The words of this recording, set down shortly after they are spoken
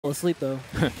Asleep though.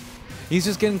 He's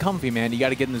just getting comfy, man. You got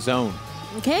to get in the zone.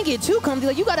 You can't get too comfy.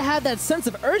 Like, you got to have that sense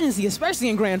of urgency, especially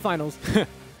in grand finals.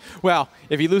 Well,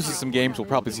 if he loses some games, we'll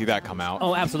probably see that come out.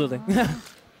 Oh, absolutely.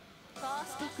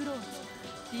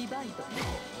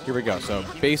 Here we go. So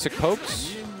basic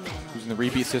pokes, using the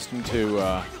rebeat system to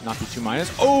not be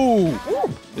 2-. Oh,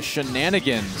 ooh, the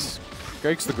shenanigans.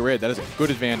 Breaks the grid. That is a good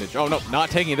advantage. Oh, no,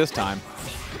 not taking it this time.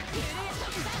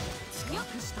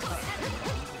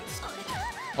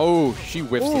 Oh, she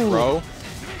whiffs the throw.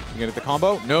 You get the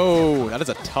combo? No, that is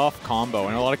a tough combo.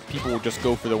 And a lot of people will just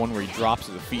go for the one where he drops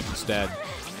to the feet instead.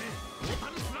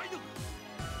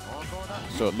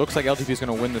 So it looks like LTP is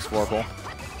going to win this Vorpal.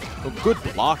 Oh, good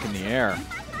block in the air.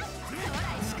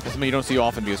 That's something you don't see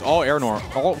often because all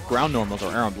ground normals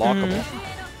are air unblockable.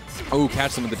 Oh,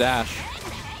 catch them with the dash.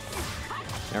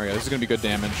 There we go. This is going to be good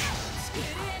damage.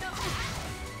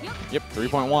 Yep,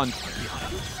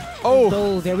 3.1.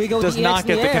 Oh, there we go. Does not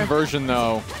get the conversion,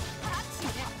 though.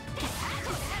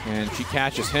 And she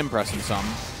catches him pressing some.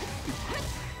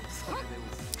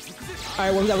 All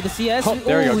right, what we got with the CS? Oh,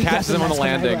 there you go. Catches him on the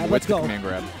landing with the command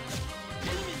grab.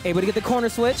 Able to get the corner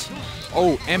switch.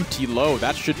 Oh, empty low.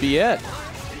 That should be it.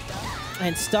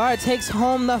 And Star takes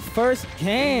home the first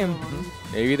game.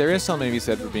 Maybe there is something to be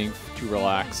said for being too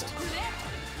relaxed.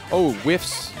 Oh,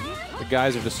 whiffs the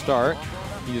geyser to start.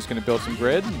 He's just going to build some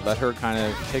grid, let her kind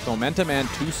of take momentum, and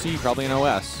 2C, probably an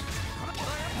OS.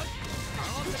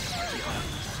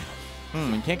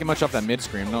 You can't get much off that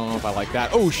mid-screen. I don't know if I like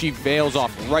that. Oh, she veils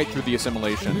off right through the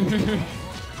assimilation.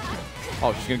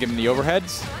 Oh, she's going to give him the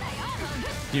overheads.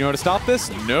 Do you know how to stop this?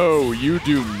 No, you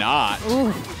do not.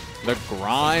 Ooh. The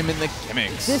grime and the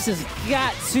gimmicks. This has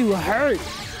got to hurt.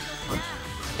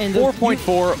 And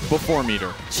 4.4 before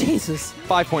meter. Jesus.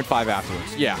 5.5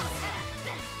 afterwards. Yeah.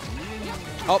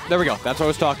 Oh, there we go. That's what I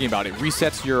was talking about. It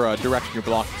resets your direction you're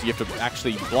blocking, so you have to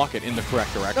actually block it in the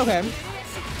correct direction. Okay.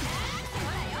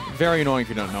 Very annoying if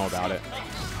you don't know about it.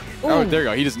 Ooh. Oh, there you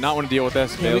go. He does not want to deal with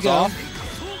this. Here we Fails go.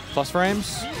 off. Plus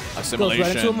frames. Assimilation.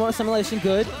 Goes right into more assimilation.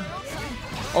 Good.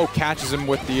 Oh, catches him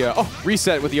with the...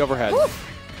 reset with the overhead. Woo.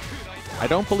 I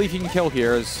don't believe he can kill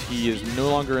here as he is no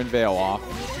longer in veil off.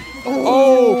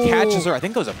 Oh, catches her. I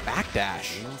think it was a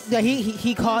backdash. Yeah,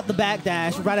 he caught the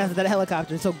backdash right after that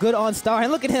helicopter. So good on Star.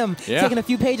 And look at him taking a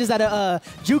few pages out of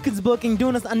Jukin's book and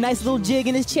doing a nice little jig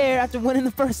in his chair after winning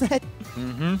the first set.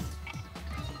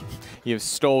 He has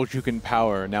stole Jukin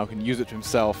power and now can use it to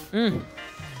himself. And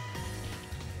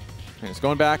he's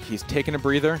going back. He's taking a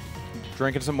breather,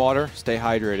 drinking some water. Stay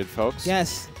hydrated, folks.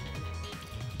 Yes.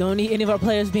 Don't need any of our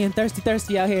players being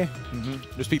thirsty out here.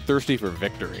 Just be thirsty for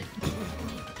victory.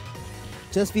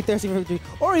 Just be thirsty for victory.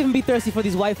 Or even be thirsty for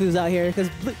these waifus out here, because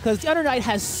the Under Night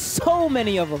has so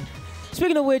many of them.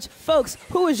 Speaking of which, folks,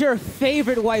 who is your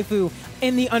favorite waifu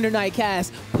in the Under Night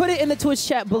cast? Put it in the Twitch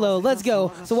chat below. Let's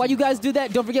go. So while you guys do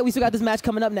that, don't forget we still got this match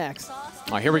coming up next.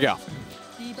 All right, here we go.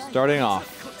 Starting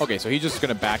off. Okay, so he's just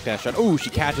going to backdash shot. Oh, she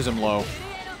catches him low.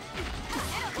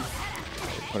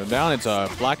 Put him down. It's a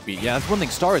black beat. Yeah, that's one thing.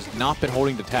 Star has not been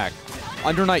holding to tech.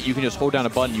 Under Night, you can just hold down a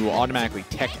button. You will automatically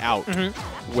tech out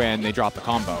when they drop the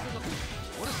combo.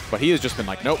 But he has just been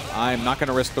like, nope, I'm not going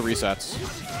to risk the resets.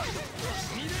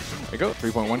 There you go,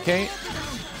 3.1K.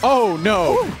 Oh,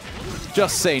 no. Ooh.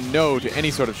 Just say no to any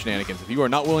sort of shenanigans. If you are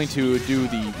not willing to do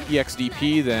the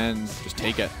EXDP, then just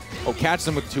take it. Oh, catches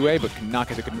him with 2A, but cannot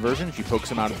get the conversion. She pokes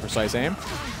him out of precise aim.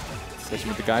 Gets him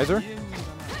with the geyser.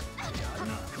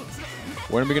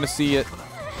 When are we going to see it?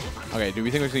 Okay, do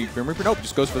we think we're going to see Grim Reaper? Nope,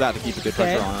 just goes for that to keep a good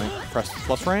pressure on. Press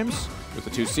plus frames with the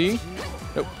 2C.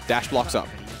 Nope, dash blocks up.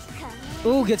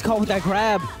 Ooh, gets caught with that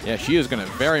grab. Yeah, she is going to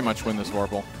very much win this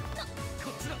Vorpal.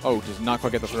 Oh, does not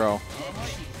quite get the throw.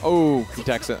 Oh, he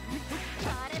techs it.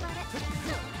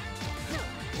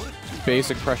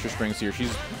 Basic pressure strings here.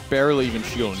 She's barely even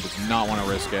shielding, does not want to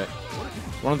risk it.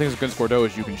 One of the things against Gordeau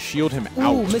is you can shield him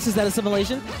out. Ooh, misses that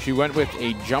assimilation. She went with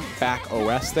a jump back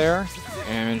OS there,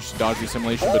 and she dodged the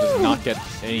assimilation, but does not get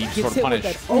any sort of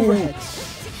punish.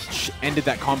 She ended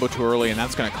that combo too early, and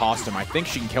that's going to cost him. I think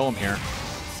she can kill him here.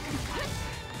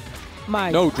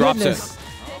 No, drops it.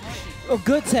 Oh,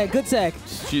 good tech, good tech.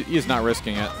 He is not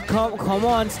risking it. Come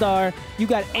on, Star. You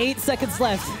got 8 seconds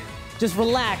left. Just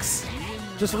relax.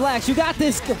 Just relax. You got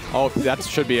this. Oh, that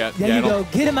should be it. There you go.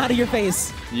 Get him out of your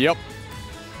face. Yep.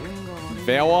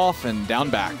 Veil off and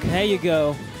down back. There you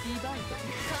go.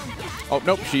 Oh,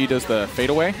 nope. She does the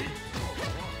fadeaway.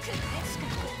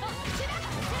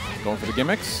 Going for the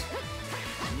gimmicks.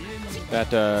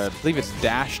 That, I believe it's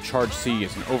dash charge C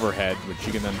is an overhead, which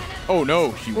she can then... Oh,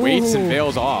 no. She waits and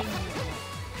veils off.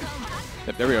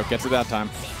 Yep, there we go. Gets it that time.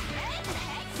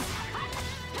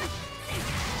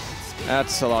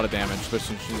 That's a lot of damage,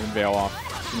 especially since she's in Veil off.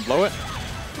 Can you blow it?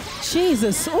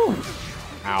 Jesus. Ooh.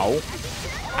 Ow.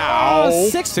 Ow.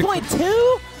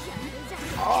 6.2?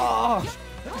 Oh.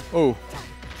 Oh.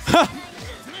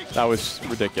 That was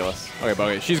ridiculous. Okay, but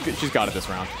okay, she's got it this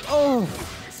round. Oh.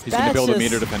 He's going to build a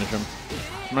meter to finish him.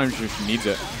 I'm not even sure she needs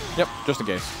it. Yep, just in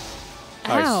case.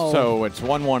 Ow. All right, so it's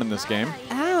 1-1 in this game.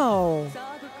 Ow.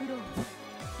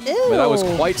 Ew. But that was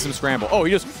quite some scramble. Oh,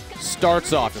 he just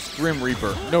starts off as Grim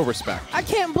Reaper. No respect. I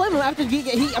can't blame him after he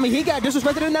got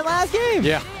disrespected in that last game.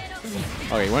 Yeah.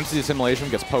 Okay, he went to the assimilation,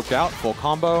 gets poked out, full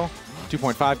combo,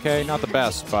 2.5k, not the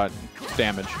best, but it's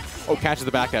damage. Oh, catches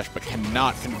the backdash, but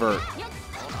cannot convert.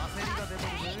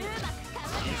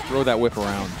 Just throw that whip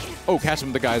around. Oh, catch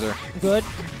him with the geyser. Good.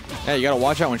 Yeah, you gotta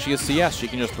watch out when she has CS. She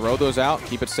can just throw those out,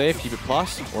 keep it safe, keep it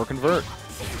plus, or convert.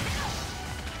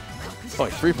 Oh,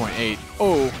 3.8.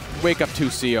 Oh, wake up 2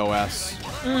 COS.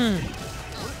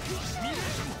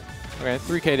 Okay,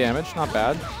 3k damage, not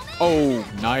bad. Oh,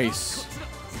 nice.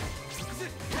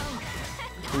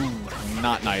 Ooh,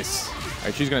 not nice. All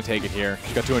right, she's gonna take it here.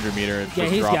 She's got 200 meter. Yeah,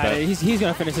 he's got it. He's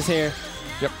gonna finish this here.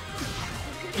 Yep.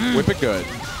 Whip it good.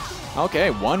 Okay,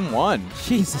 1-1.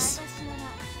 Jesus.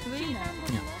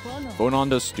 Phonon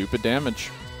does stupid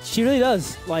damage. She really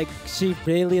does. Like, she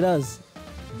really does.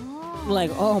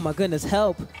 Like, oh my goodness,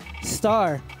 help.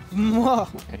 Star.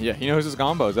 And yeah, he knows his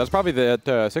combos. That's probably the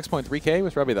 6.3k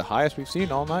was probably the highest we've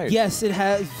seen all night. Yes, it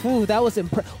has. Ooh, that was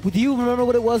impressive. Do you remember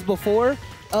what it was before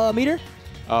meter?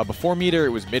 Before meter, it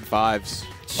was mid-5s.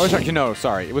 Oh, sorry, no,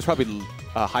 sorry. It was probably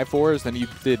high 4s. Then you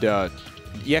did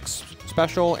EX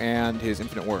special and his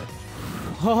infinite worth.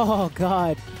 Oh,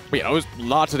 God. But yeah, it was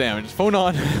lots of damage.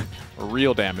 Phonon,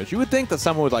 real damage. You would think that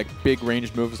someone with like big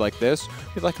ranged moves like this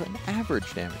would like an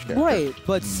average damage character. Right,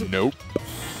 but nope.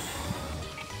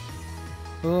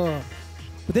 But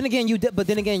then again,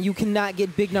 you cannot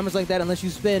get big numbers like that unless you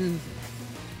spend.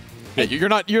 Yeah, you're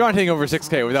not hitting over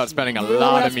 6k without spending a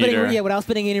lot of meter. Yeah, without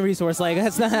spending any resource. Like,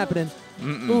 that's not happening.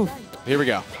 Oof. Here we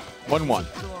go. 1-1.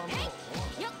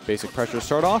 Basic pressure to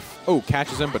start off. Oh,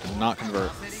 catches him, but does not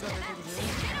convert.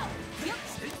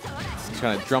 He's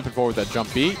kind of jumping forward with that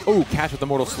jump B. Oh, catch with the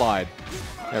mortal slide.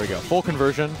 There we go. Full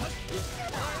conversion.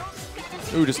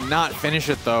 Ooh, does not finish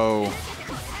it, though.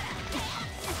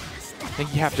 I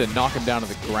think you have to knock him down to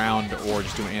the ground or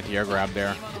just do an anti-air grab there.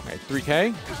 All right,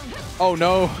 3k. Oh,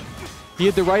 no. He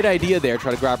had the right idea there,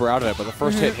 try to grab her out of it, but the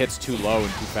first hit hits too low and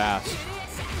too fast.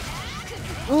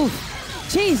 Ooh,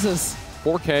 Jesus.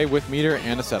 4k with meter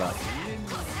and a setup.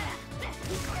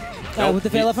 Nope, with the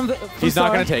fail up from he's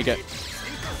not going to take it.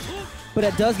 But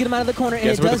it does get him out of the corner, and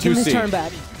yes, it does give him his turn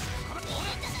back.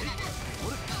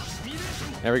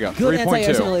 There we go. Good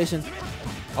anti-air simulation.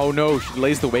 Oh no, she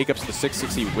lays the wake ups to the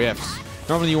 660 whiffs.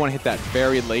 Normally you want to hit that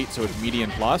very late so it's median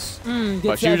plus.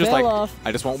 But she was just like,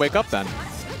 I just won't wake up then.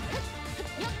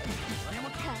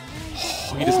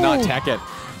 Oh, he does not tech it.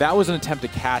 That was an attempt to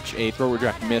catch a throw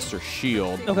redirect miss or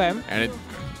shield. Okay. And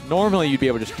normally you'd be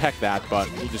able to just tech that, but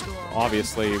he just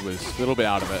obviously was a little bit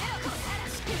out of it.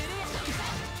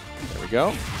 There we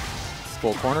go.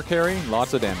 Full corner carry,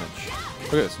 lots of damage.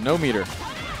 Look at this, no meter.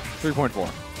 3.4.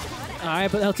 All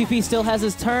right, but LTP still has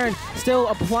his turn, still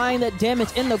applying that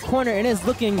damage in the corner, and is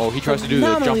looking. Oh, he tries to do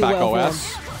the jump back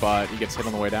OS, but he gets hit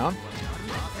on the way down.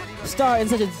 Star in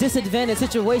such a disadvantaged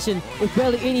situation with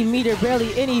barely any meter,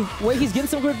 barely any way. He's getting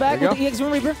some grid back with the EX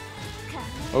Grim Reaper.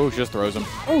 Oh, she just throws him.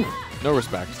 Ooh. No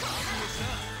respect.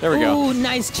 There we go. Ooh,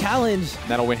 nice challenge.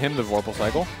 That'll win him the Vorpal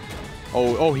cycle.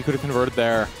 Oh, he could have converted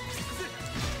there.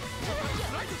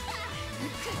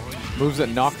 Moves that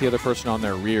knock the other person on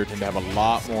their rear tend to have a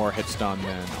lot more hit stun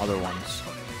than other ones.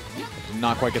 Did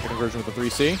not quite get the conversion with the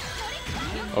 3C.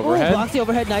 Overhead. Ooh, blocks the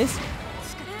overhead, nice.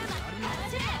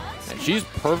 And she's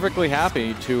perfectly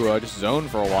happy to just zone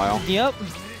for a while. Yep.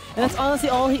 And that's honestly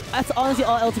all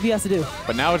LTP has to do.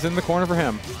 But now it's in the corner for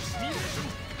him.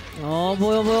 Oh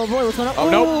boy, oh boy, oh boy, what's going on? Oh,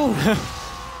 nope.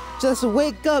 Just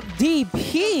wake up,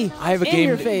 DP. I have a in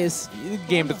your face.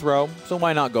 Game to throw, so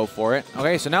why not go for it?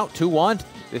 Okay, so now 2-1.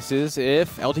 This is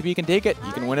if LTP can take it,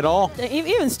 he can win it all.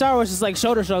 Even Star was just like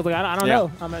shoulder shrugs. Like, I don't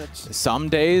know. Some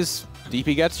days,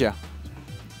 DP gets you.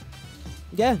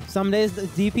 Yeah, some days the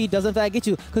DP does in fact get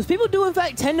you. Because people do in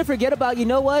fact tend to forget about, you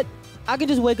know what? I can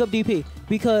just wake up DP.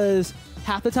 Because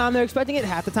half the time they're expecting it,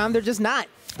 half the time they're just not.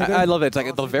 I love it. It's like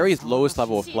at the very lowest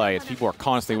level of play, it's people are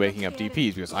constantly waking up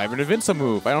DPs because I have an Invinsa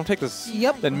move. I don't take this.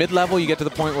 Yep. Then mid-level, you get to the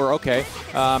point where, okay,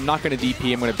 I'm not going to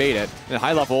DP, I'm going to bait it. Then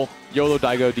high level, YOLO,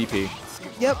 Daigo, DP.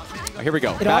 Yep. Here we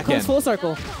go. It all comes full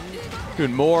circle.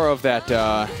 Doing more of that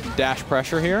dash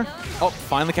pressure here. Oh,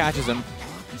 finally catches him.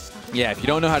 Yeah, if you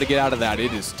don't know how to get out of that,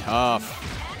 it is tough.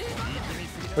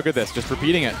 Look at this, just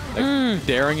repeating it. Like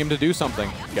daring him to do something.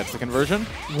 Gets the conversion.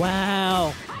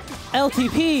 Wow.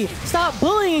 LTP, stop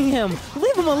bullying him.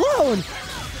 Leave him alone.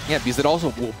 Yeah, because it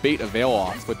also will bait a veil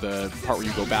off with the part where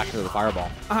you go back to the fireball.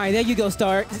 All right, there you go,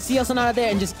 Star. See us out there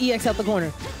and just EX out the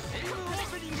corner.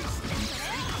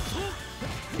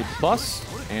 Get the plus,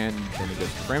 and then he goes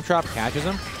to frame trap, catches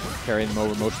him, carrying him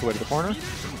over most of the way to the corner.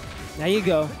 There you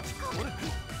go.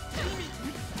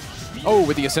 Oh,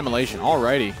 with the assimilation.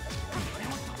 Alrighty.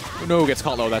 No, gets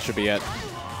caught low. That should be it.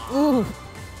 Ooh.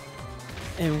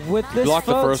 And with this, Blocked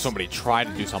the folks, first one, but he tried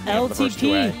to do something after the first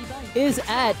LTP 2A. is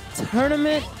at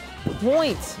tournament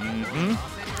points.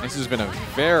 This has been a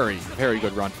very, very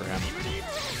good run for him.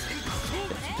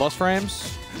 Plus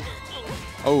frames.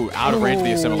 Oh, out of range of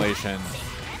the assimilation.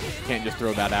 Can't just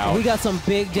throw that out. We got some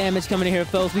big damage coming in here,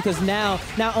 folks, because now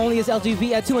not only is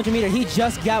LTP at 200 meter, he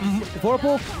just got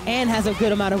Vorpal and has a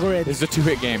good amount of grid. This is a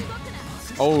 2-hit game.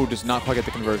 Oh, does not quite get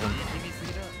the conversion.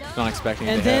 Not expecting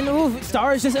it And to then, hit. ooh,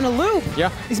 Star is just in a loop. Yeah.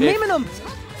 He's memeing him.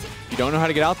 You don't know how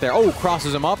to get out there. Oh,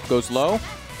 crosses him up, goes low.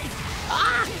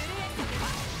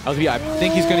 LTP, I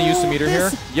think he's going to use some meter here.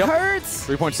 This Yep. hurts.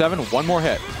 3.7, one more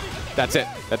hit. That's it.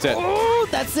 That's it. Oh,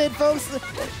 that's it, folks.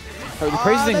 The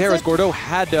crazy thing there is it. Gordeau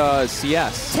had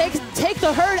CS. Take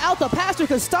the herd out the pasture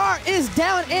because Star is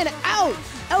down and out.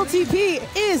 LTP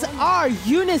is our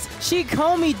UNIST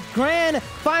Shikomi Grand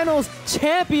Finals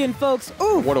champion, folks.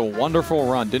 Ooh. What a wonderful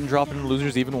run. Didn't drop into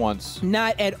losers even once.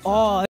 Not at all.